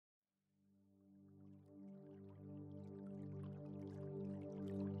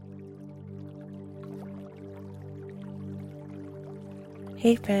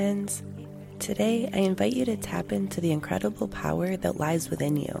Hey friends! Today I invite you to tap into the incredible power that lies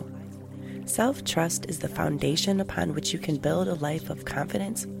within you. Self-trust is the foundation upon which you can build a life of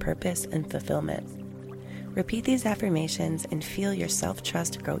confidence, purpose, and fulfillment. Repeat these affirmations and feel your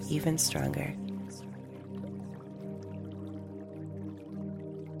self-trust grow even stronger.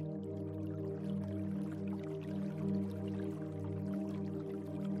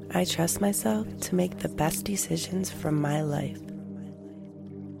 I trust myself to make the best decisions for my life.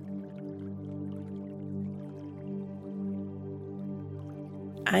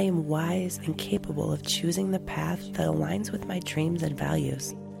 I am wise and capable of choosing the path that aligns with my dreams and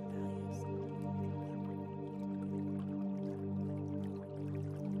values.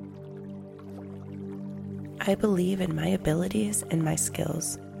 I believe in my abilities and my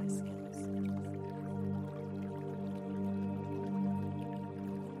skills.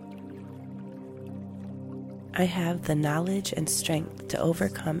 I have the knowledge and strength to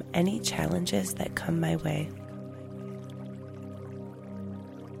overcome any challenges that come my way.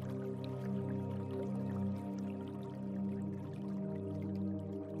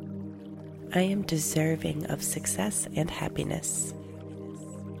 I am deserving of success and happiness.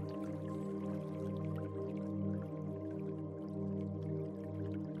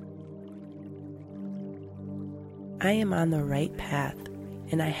 I am on the right path,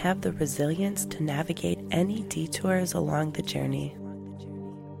 and I have the resilience to navigate any detours along the journey.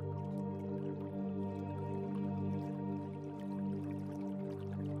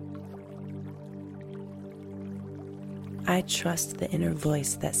 I trust the inner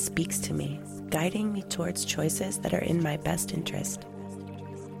voice that speaks to me, guiding me towards choices that are in my best interest.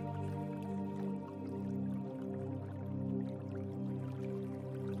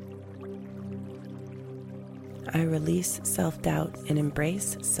 I release self-doubt and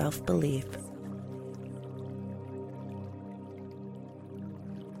embrace self-belief.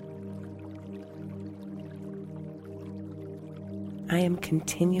 I am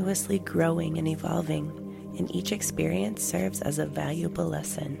continuously growing and evolving, and each experience serves as a valuable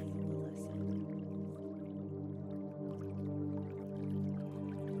lesson.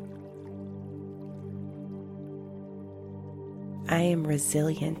 I am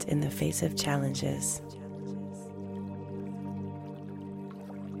resilient in the face of challenges.